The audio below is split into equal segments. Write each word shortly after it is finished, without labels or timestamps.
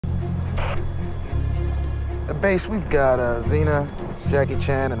base, we've got Xena, Jackie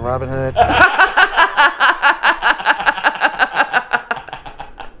Chan, and Robin Hood.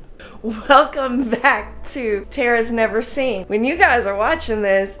 Welcome back to Tara's Never Seen. When you guys are watching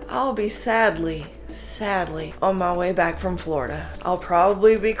this, I'll be sadly on my way back from Florida. I'll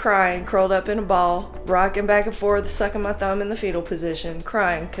probably be crying, curled up in a ball, rocking back and forth, sucking my thumb in the fetal position,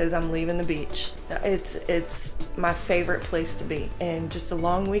 crying because I'm leaving the beach. It's my favorite place to be. And just a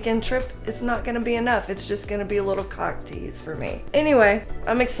long weekend trip, it's not gonna be enough. It's just gonna be a little cock tease for me. Anyway,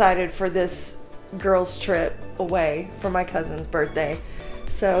 I'm excited for this girls' trip away for my cousin's birthday.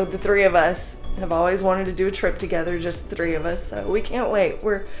 So the three of us have always wanted to do a trip together, just the three of us. So we can't wait.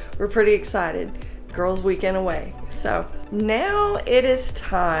 We're pretty excited. Girls' weekend away. So now it is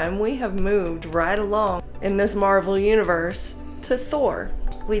time. We have moved right along in this Marvel universe to Thor.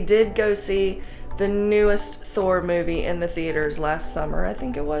 We did go see the newest Thor movie in the theaters last summer. I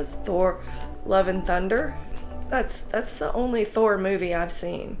think it was Thor: Love and Thunder. That's the only Thor movie I've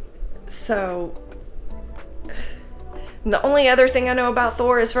seen. So the only other thing I know about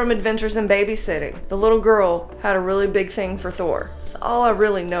Thor is from Adventures in Babysitting. The little girl had a really big thing for Thor. That's all I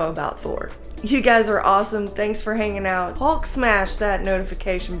really know about Thor. You guys are awesome. Thanks for hanging out. Hulk smash that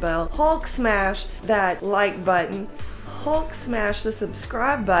notification bell. Hulk smash that like button. Hulk smash the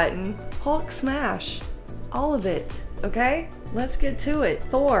subscribe button. Hulk smash all of it. Okay? Let's get to it.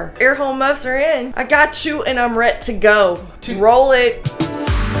 Thor. Earhole muffs are in. I got you and I'm ready to go. Roll it.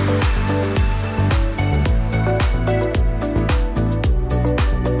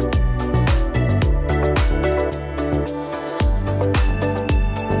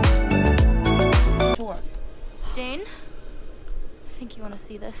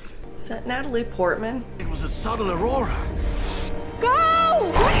 See this. Is that Natalie Portman? It was a subtle aurora.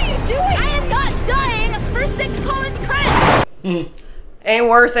 Go! What are you doing? I am not dying for 6 college credits! Ain't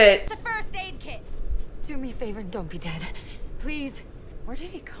worth it. The first aid kit. Do me a favor and don't be dead. Please. Where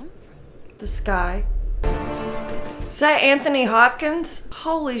did he come from? The sky. Is that Anthony Hopkins?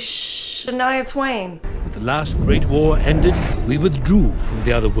 Holy Shania Twain. With the last great war ended, we withdrew from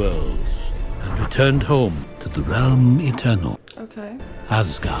the other worlds and returned home to the realm eternal. Okay.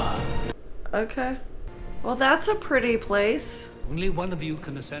 Asgard. Okay. Well, that's a pretty place. Only one of you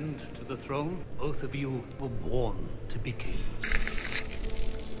can ascend to the throne. Both of you were born to be kings.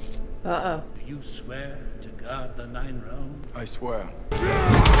 Uh-oh. Do you swear to guard the 9 realms? I swear.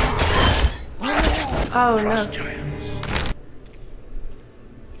 Oh, Frost no. giants.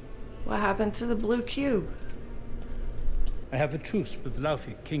 What happened to the blue cube? I have a truce with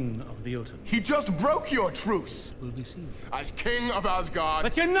Laufey, king of the Jotun. He just broke your truce. Will be seen. As king of Asgard.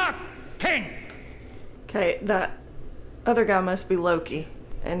 But you're not king! Okay, that other guy must be Loki.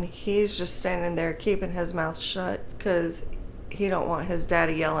 And he's just standing there keeping his mouth shut because he don't want his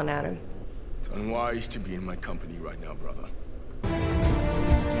daddy yelling at him. It's unwise to be in my company right now, brother.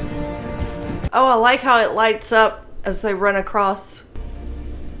 Oh, I like how it lights up as they run across.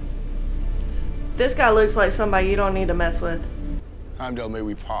 This guy looks like somebody you don't need to mess with. Heimdall, may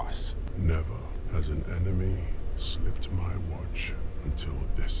we pass? Never has an enemy slipped my watch until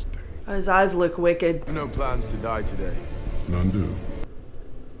this day. Oh, his eyes look wicked. No plans to die today. None do.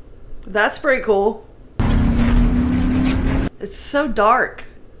 That's pretty cool. It's so dark.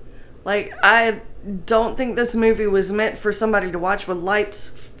 Like, I don't think this movie was meant for somebody to watch with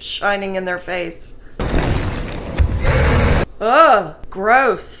lights shining in their face. Ugh,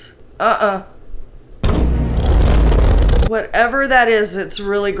 gross. Whatever that is, it's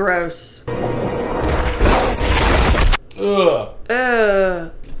really gross. Ugh.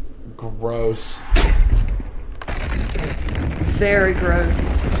 Ugh. Gross. Very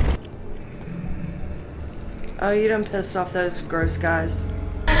gross. Oh, you done pissed off those gross guys.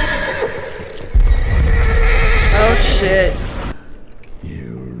 Oh shit.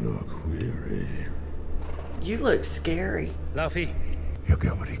 You look weary. You look scary. Laufey. He'll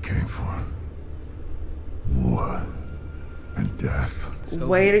get what he came for. War and death.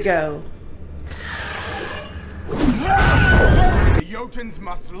 Way to go. The Jotuns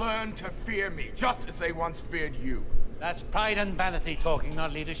must learn to fear me, just as they once feared you. That's pride and vanity talking,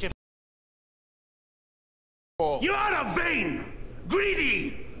 not leadership. You are a vain,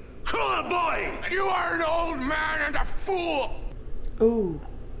 greedy, cruel boy! And you are an old man and a fool! Ooh.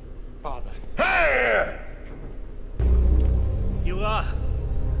 Father. Hey! You are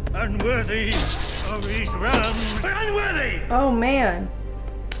unworthy of these realms. Unworthy! Oh man.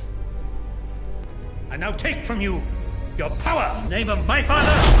 I now take from you your power. Name of my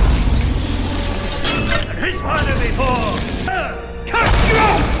father and his father before. Cut you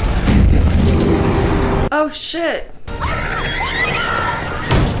out! Oh shit.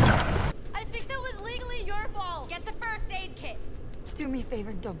 I think that was legally your fault. favor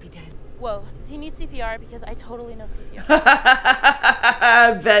and don't be dead. Whoa, does he need CPR? Because I totally know CPR.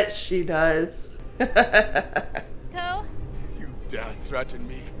 I bet she does. Go. You dare threaten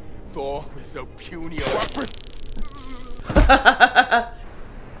me, Thor, with so puny a weapon?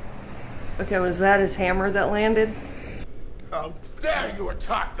 Okay, was that his hammer that landed? How dare you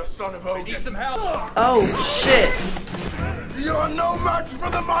attack the son of Odin? Need some help. Oh, shit. You are no match for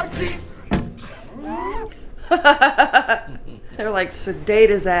the mighty! They're like, sedate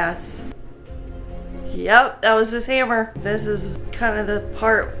his ass. Yep, that was his hammer. This is kind of the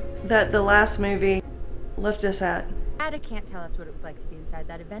part that the last movie left us at. Ada can't tell us what it was like to be inside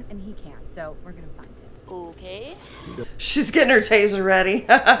that event, and he can't, so we're gonna find it. Okay. She's getting her taser ready.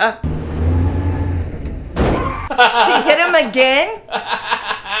 She hit him again?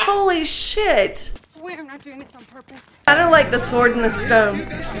 Holy shit. I swear I'm not doing this on purpose. I don't like the sword and the stone.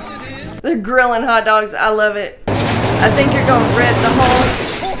 They're grilling hot dogs. I love it. I think you're gonna rip the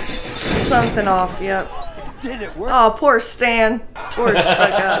whole something off. Yep. Did it work? Oh, poor Stan. Tore his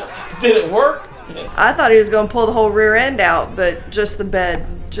truck up. Did it work? I thought he was gonna pull the whole rear end out, but just the bed.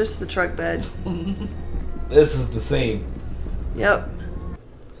 Just the truck bed. This is the scene. Yep.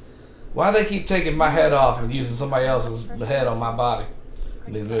 Why they keep taking my head off and using somebody else's head on my body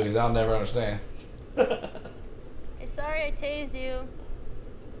in these movies? I'll never understand. Hey, sorry I tased you.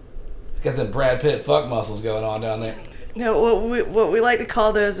 It's got them Brad Pitt fuck muscles going on down there. No, what we like to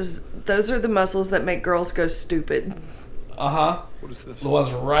call those is those are the muscles that make girls go stupid. Uh-huh. What is this? The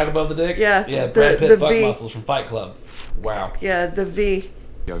ones right above the dick? Yeah. Yeah, Brad Pitt fuck V. muscles from Fight Club. Wow. Yeah, the V.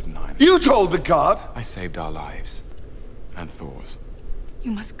 Jotunheim. You told the guard! I saved our lives. And Thor's.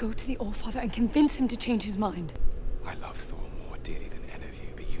 You must go to the Allfather and convince him to change his mind. I love Thor more dearly than any of you,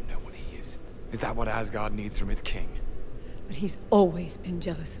 but you know what he is. Is that what Asgard needs from its king? But he's always been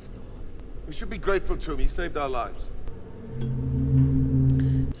jealous of Thor. We should be grateful to him. He saved our lives.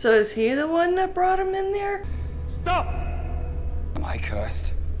 So is he the one that brought him in there? Stop! Am I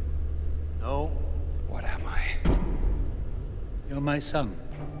cursed? No. What am I? You're my son.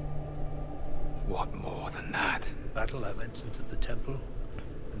 What more than that? Battle, I went into the temple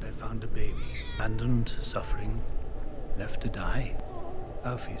and I found a baby. Abandoned, suffering, left to die.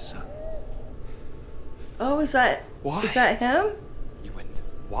 Alfie's son. Oh, is that Why? is that him? You wouldn't.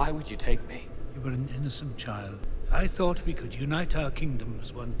 Why would you take me? You were an innocent child. I thought we could unite our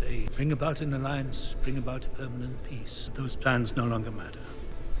kingdoms one day, bring about an alliance, bring about a permanent peace. Those plans no longer matter.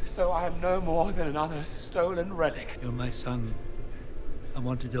 So I am no more than another stolen relic. You're my son. I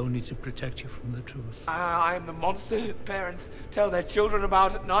wanted only to protect you from the truth. I am the monster that parents tell their children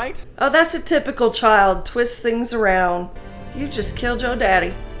about at night. Oh, that's a typical child. Twist things around. You just killed your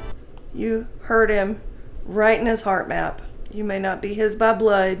daddy. You hurt him right in his heart map. You may not be his by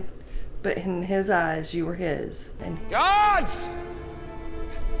blood, but in his eyes, you were his. And Guards!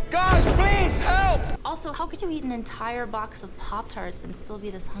 Guards, please help! Also, how could you eat an entire box of Pop-Tarts and still be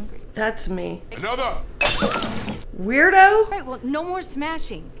this hungry? that's me. Another! Weirdo? Right, well, no more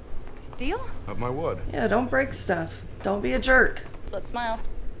smashing. Deal? Of my word. Yeah, don't break stuff. Don't be a jerk. Look, smile.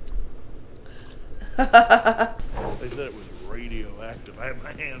 They said it was radioactive. I had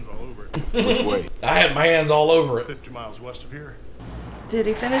my hands all over it. Which way? I had my hands all over it. 50 miles west of here. Did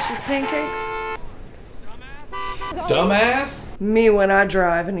he finish his pancakes? Dumbass? Me when I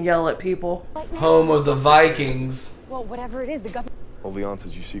drive and yell at people. Home of the Vikings. Well, whatever it is, the government. All the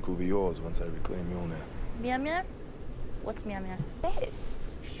answers you seek will be yours once I reclaim Mjolnir. Meow meow? What's meow meow?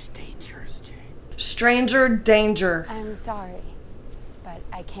 He's dangerous, Jay. Stranger danger. I'm sorry, but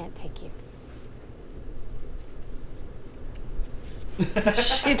I can't take you.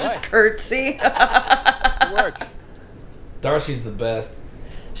 She just curtsy. It worked. Darcy's the best.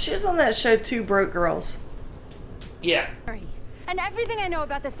 She was on that show Two Broke Girls. Yeah. And everything I know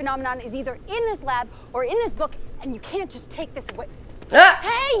about this phenomenon is either in this lab or in this book, and you can't just take this away. Ah!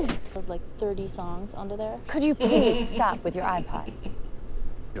 Hey! Like 30 songs under there. Could you please stop with your iPod?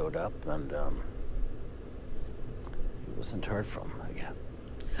 Showed up and, he wasn't heard from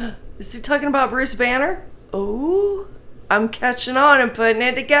again. Is he talking about Bruce Banner? Oh, I'm catching on and putting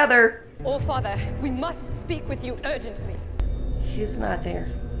it together. Allfather, we must speak with you urgently. He's not there.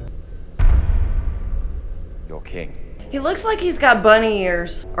 Your king. He looks like he's got bunny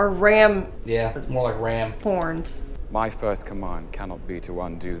ears or ram Yeah, it's more like Ram. horns. My first command cannot be to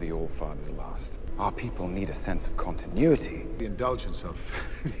undo the Allfather's last. Our people need a sense of continuity. The indulgence of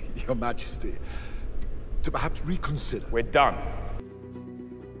Your Majesty to perhaps reconsider. We're done.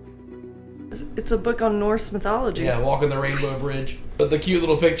 It's a book on Norse mythology. Yeah, walking the Rainbow Bridge. But the cute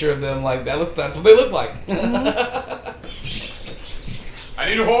little picture of them, like, that's what they look like. I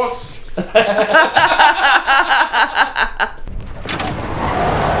need a horse!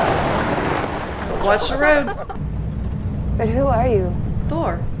 Watch the road. But who are you?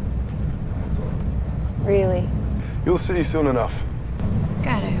 Thor. Really? You'll see soon enough.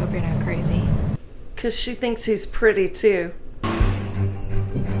 God, I hope you're not crazy. Because she thinks he's pretty too.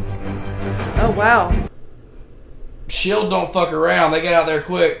 Oh, wow. S.H.I.E.L.D. don't fuck around. They get out there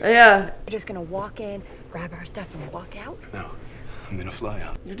quick. Yeah. We're just gonna walk in, grab our stuff, and walk out? No, I'm gonna fly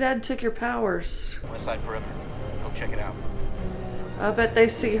out. Your dad took your powers. West side perimeter. Go check it out. I bet they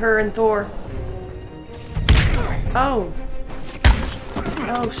see her and Thor. Oh.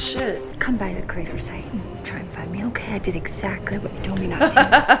 Oh, shit. Come by the crater site and try and find me, okay? I did exactly what you told me not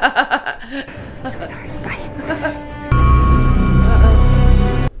to. So sorry. Bye.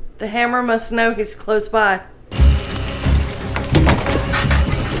 Uh-oh. The hammer must know he's close by.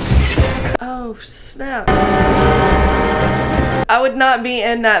 Oh, snap. I would not be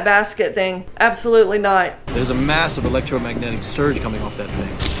in that basket thing. Absolutely not. There's a massive electromagnetic surge coming off that thing.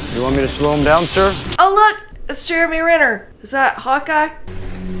 You want me to slow him down, sir? Oh, look! It's Jeremy Renner. Is that Hawkeye?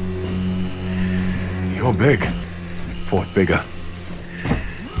 You're big. Fought bigger.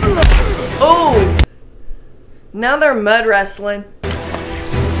 Oh! Now they're mud wrestling.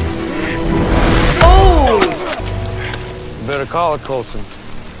 Oh! You better call it, Coulson.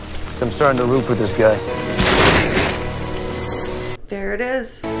 I'm starting to root for this guy. There it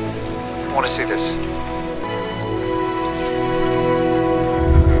is. I want to see this.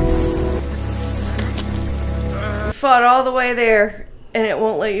 You fought all the way there, and it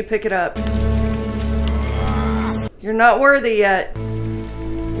won't let you pick it up. You're not worthy yet.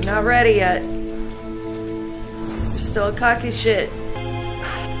 You're not ready yet. You're still a cocky shit.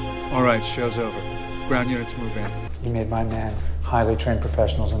 All right, show's over. Ground units move in. You made my men, highly trained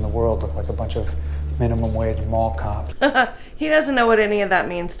professionals in the world, look like a bunch of minimum wage mall cops. He doesn't know what any of that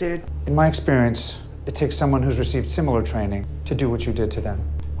means, dude. In my experience, it takes someone who's received similar training to do what you did to them.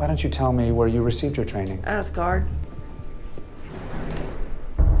 Why don't you tell me where you received your training? Asgard.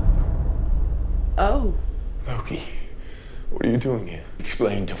 Oh. Loki, what are you doing here?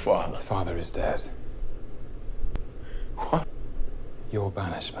 Explain to Father. Father is dead. What? Your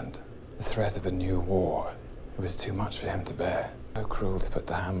banishment, the threat of a new war, it was too much for him to bear. So cruel to put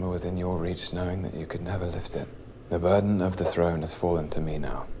the hammer within your reach, knowing that you could never lift it. The burden of the throne has fallen to me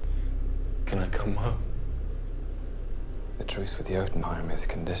now. Can I come home? The truce with Jotunheim is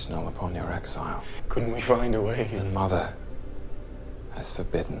conditional upon your exile. Couldn't we find a way? And Mother has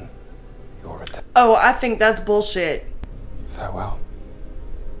forbidden your return. Oh, I think that's bullshit. Farewell.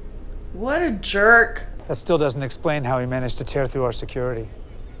 What a jerk. That still doesn't explain how he managed to tear through our security.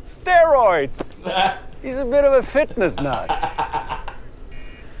 Steroids! He's a bit of a fitness nut.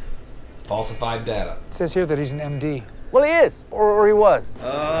 Falsified data. It says here that he's an MD. Well, he is, or he was.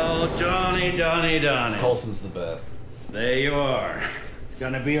 Oh, Johnny. Coulson's the best. There you are. It's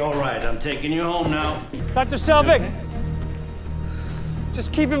gonna be all right. I'm taking you home now. Dr. Selvig!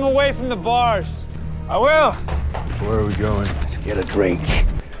 Just keep him away from the bars. I will. Where are we going? Get a drink.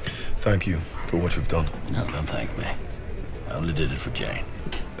 Thank you for what you've done. No, don't thank me. I only did it for Jane.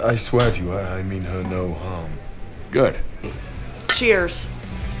 I swear to you, I mean her no harm. Good. Cheers.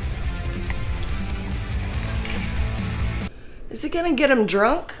 Is he gonna get him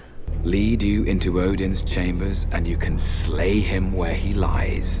drunk? Lead you into Odin's chambers, and you can slay him where he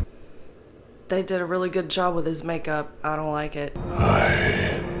lies. They did a really good job with his makeup. I don't like it.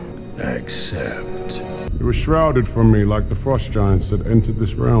 I accept. It was shrouded from me like the frost giants that entered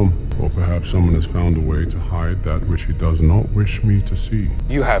this realm. Or perhaps someone has found a way to hide that which he does not wish me to see.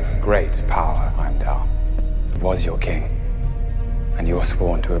 You have great power, Heimdall. I was your king, and you are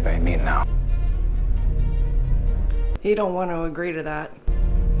sworn to obey me now. He don't want to agree to that.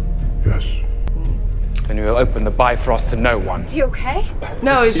 Yes. Then you will open the Bifrost to no one. Is he okay?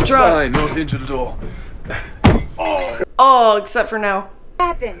 No, he's drunk. Fine, not injured at all. Oh, except for now. What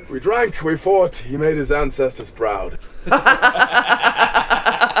happened? We drank, we fought. He made his ancestors proud. Do not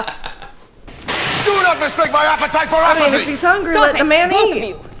mistake my appetite for apathy! I mean, if he's hungry, Stop let the it, man both of eat.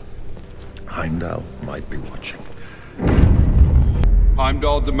 you. Heimdall might be watching.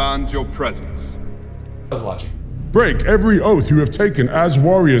 Heimdall demands your presence. I was watching. Break every oath you have taken as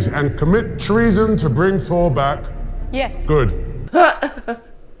warriors and commit treason to bring Thor back. Yes. Good.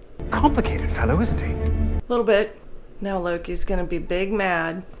 Complicated fellow, isn't he? A little bit. Now Loki's gonna be big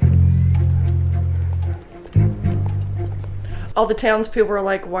mad. All the townspeople are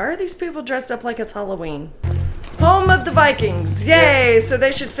like, why are these people dressed up like it's Halloween? Home of the Vikings! Yay! Yeah. So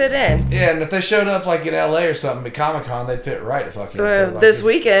they should fit in. Yeah, and if they showed up like in LA or something at Comic-Con, they'd fit right to fucking this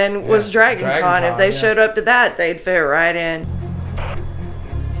weekend was Dragon Con. If they yeah. showed up to that, they'd fit right in.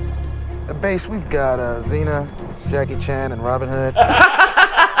 At base, we've got Xena, Jackie Chan, and Robin Hood.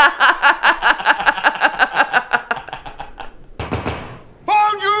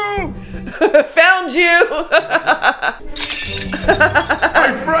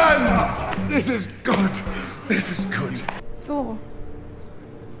 This is good. This is good. Thor,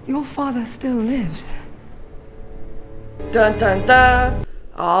 your father still lives. Dun dun dun.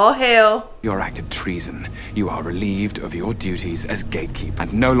 All hail. Your act of treason. You are relieved of your duties as gatekeeper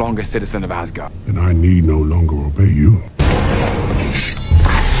and no longer citizen of Asgard. Then I need no longer obey you.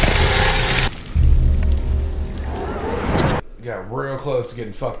 You got real close to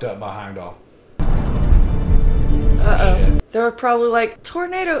getting fucked up by Heimdall. Uh-oh. They were probably like,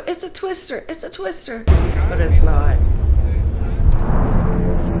 tornado, it's a twister, it's a twister. But it's not.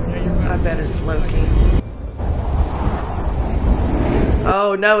 I bet it's Loki.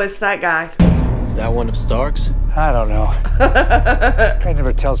 Oh no, it's that guy. Is that one of Stark's? I don't know. Guy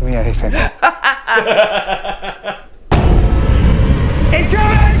never tells me anything.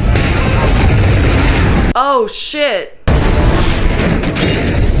 Oh shit.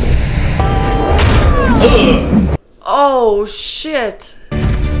 Oh shit.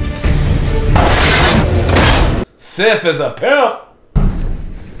 Sif is a pimp.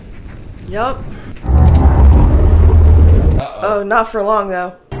 Yup. Oh, not for long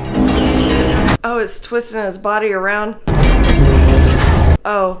though. Oh, it's twisting his body around.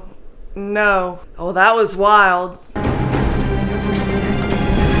 Oh, no. Oh, that was wild.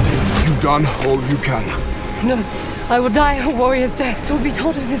 You've done all you can. No, I will die a warrior's death to be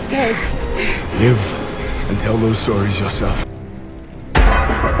told of this day. Live and tell those stories yourself.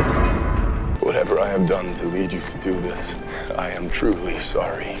 Whatever I have done to lead you to do this, I am truly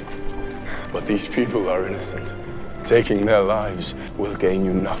sorry. But these people are innocent. Taking their lives will gain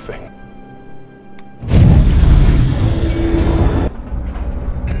you nothing.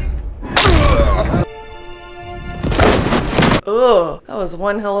 Ugh, that was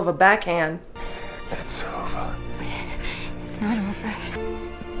one hell of a backhand. It's over. It's not over.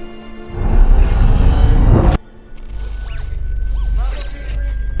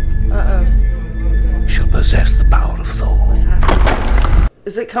 Uh-oh. She'll possess the power of Thor. What's happening?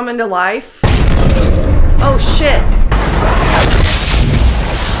 Is it coming to life? Oh shit!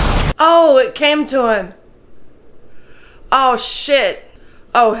 Oh, it came to him. Oh shit.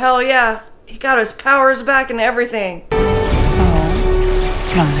 Oh hell yeah. He got his powers back and everything.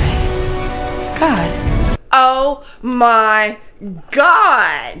 Oh my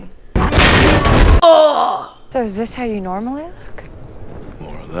god. Oh. So is this how you normally look?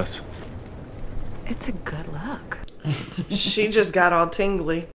 More or less. It's a good look. She just got all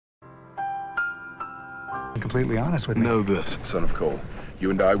tingly. Completely honest with me. Know this, son of Cole. You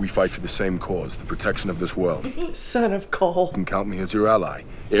and I, we fight for the same cause, the protection of this world. Son of Cole. You can count me as your ally.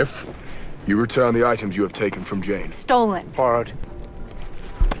 If you return the items you have taken from Jane. Stolen. Borrowed.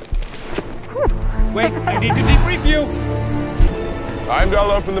 Wait, I need to debrief you.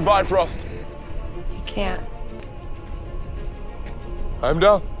 Heimdall, open the Bifrost. He can't.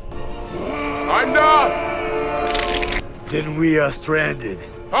 Heimdall. Heimdall! Then we are stranded.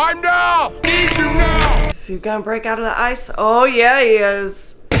 Heimdall! Need you now! Is he gonna break out of the ice? Oh yeah, he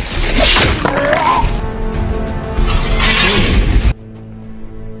is.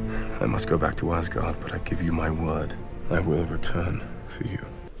 I must go back to Asgard, but I give you my word. I will return for you.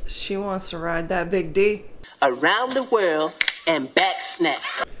 She wants to ride that big D. Around the world and back snap.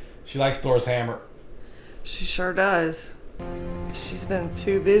 She likes Thor's hammer. She sure does. She's been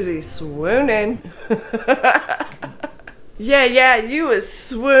too busy swooning. Yeah, you was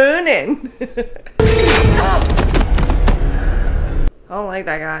swooning. I don't like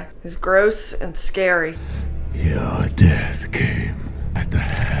that guy. He's gross and scary. Your death came at the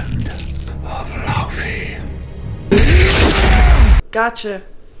hand of Laufey. Gotcha.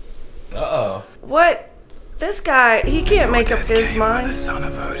 Uh-oh. What? This guy, he can't make up his mind. Son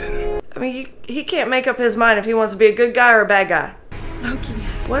of Odin. I mean, he can't make up his mind if he wants to be a good guy or a bad guy. Loki.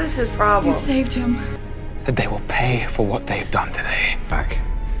 What is his problem? You saved him. That they will pay for what they've done today. Back.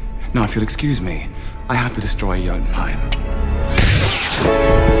 Now, if you'll excuse me, I have to destroy Jotunheim.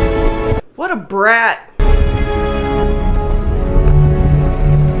 What a brat.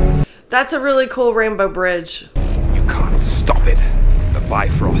 That's a really cool rainbow bridge. You can't stop it. The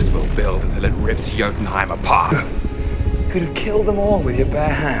Bifrost will build until it rips Jotunheim apart. You could have killed them all with your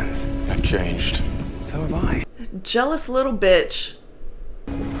bare hands. I've changed. So have I. Jealous little bitch.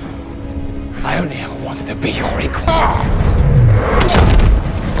 I only ever wanted to be your equal.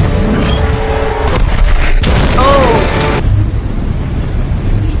 Oh!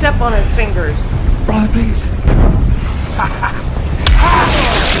 Step on his fingers. Brother, please.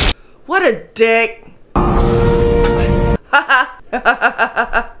 What a dick.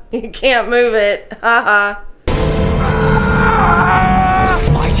 You can't move it.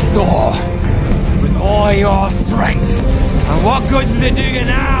 Mighty Thor, with all your strength. And what good does it do you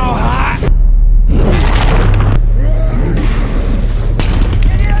now, huh?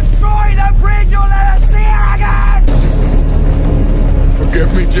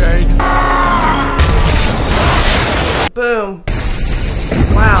 Forgive me, Jane. Boom.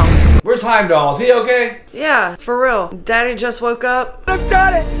 Wow. Where's Heimdall? Is he okay? Yeah, for real. Daddy just woke up. I've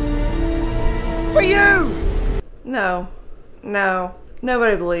done it! For you! No. No.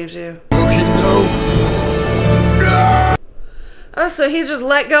 Nobody believes you. Oh, so he just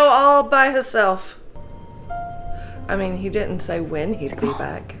let go all by himself. I mean, he didn't say when he'd be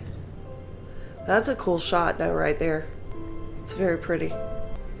back. That's a cool shot, though, right there. It's very pretty.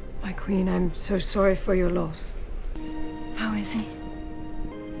 My queen, I'm so sorry for your loss. How is he?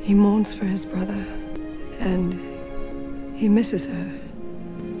 He mourns for his brother, and he misses her.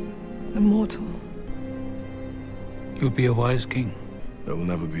 The mortal. You'll be a wise king. There will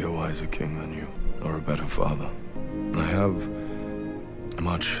never be a wiser king than you, or a better father. I have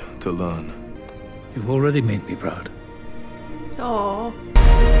much to learn. You've already made me proud. Aww.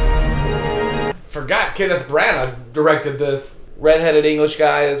 Forgot Kenneth Branagh directed this. Red-headed English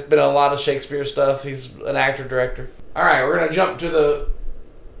guy. Has been in a lot of Shakespeare stuff. He's an actor-director. All right, we're gonna jump to the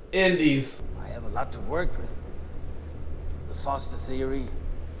indies. I have a lot to work with. The Foster theory,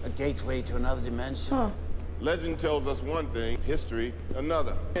 a gateway to another dimension. Huh. Legend tells us one thing, history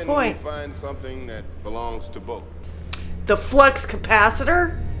another. And we find something that belongs to both. The flux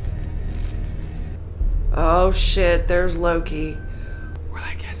capacitor? Oh shit, there's Loki. Well,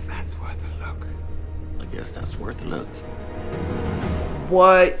 I guess that's worth a look. I guess that's worth a look.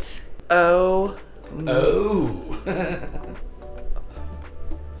 What? Oh. Oh.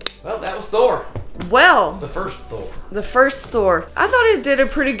 Well, that was Thor. Well. The first Thor. The first Thor. I thought it did a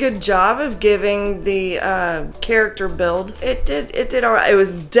pretty good job of giving the character build. It did alright. It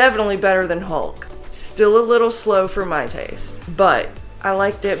was definitely better than Hulk. Still a little slow for my taste, but I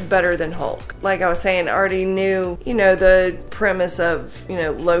liked it better than Hulk. Like I was saying, I already knew, you know, the premise of, you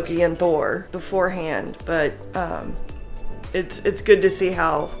know, Loki and Thor beforehand, but it's good to see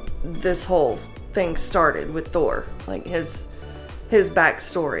how this whole thing started with Thor, like his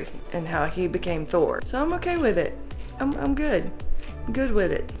backstory and how he became Thor. So I'm okay with it. I'm good. I'm good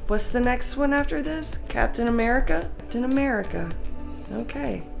with it. What's the next one after this? Captain America? Captain America.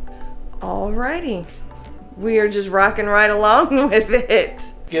 Okay. Alrighty. We are just rocking right along with it.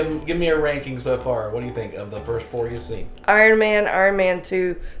 Give me a ranking so far. What do you think of the first 4 you've seen? Iron Man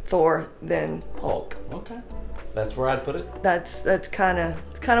 2, Thor, then Hulk. Okay. That's where I'd put it. That's kind of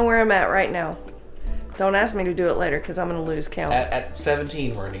where I'm at right now. Don't ask me to do it later because I'm gonna lose count. At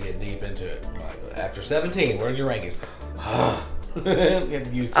 17, we're gonna get deep into it. After 17, where's your rankings? You have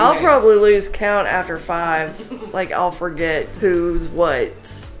to use 2 I'll hands. probably lose count after 5. Like I'll forget who's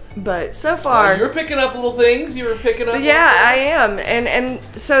what. But so far, you're picking up little things. You were picking up. Yeah, I am, and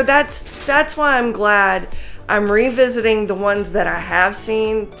so that's why I'm glad I'm revisiting the ones that I have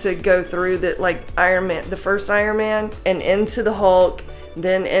seen to go through that, like Iron Man, the first Iron Man, and into the Hulk,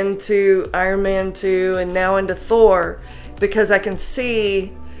 then into Iron Man 2, and now into Thor, because I can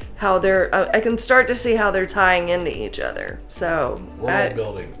see how I can start to see how they're tying into each other. So World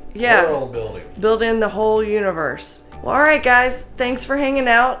building. Yeah, world building. Building the whole universe. Well, alright guys, thanks for hanging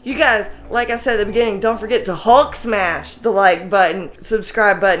out. You guys, like I said at the beginning, don't forget to Hulk smash the like button,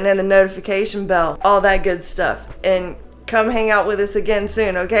 subscribe button, and the notification bell. All that good stuff. And come hang out with us again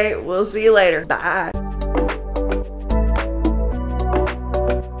soon, okay? We'll see you later. Bye.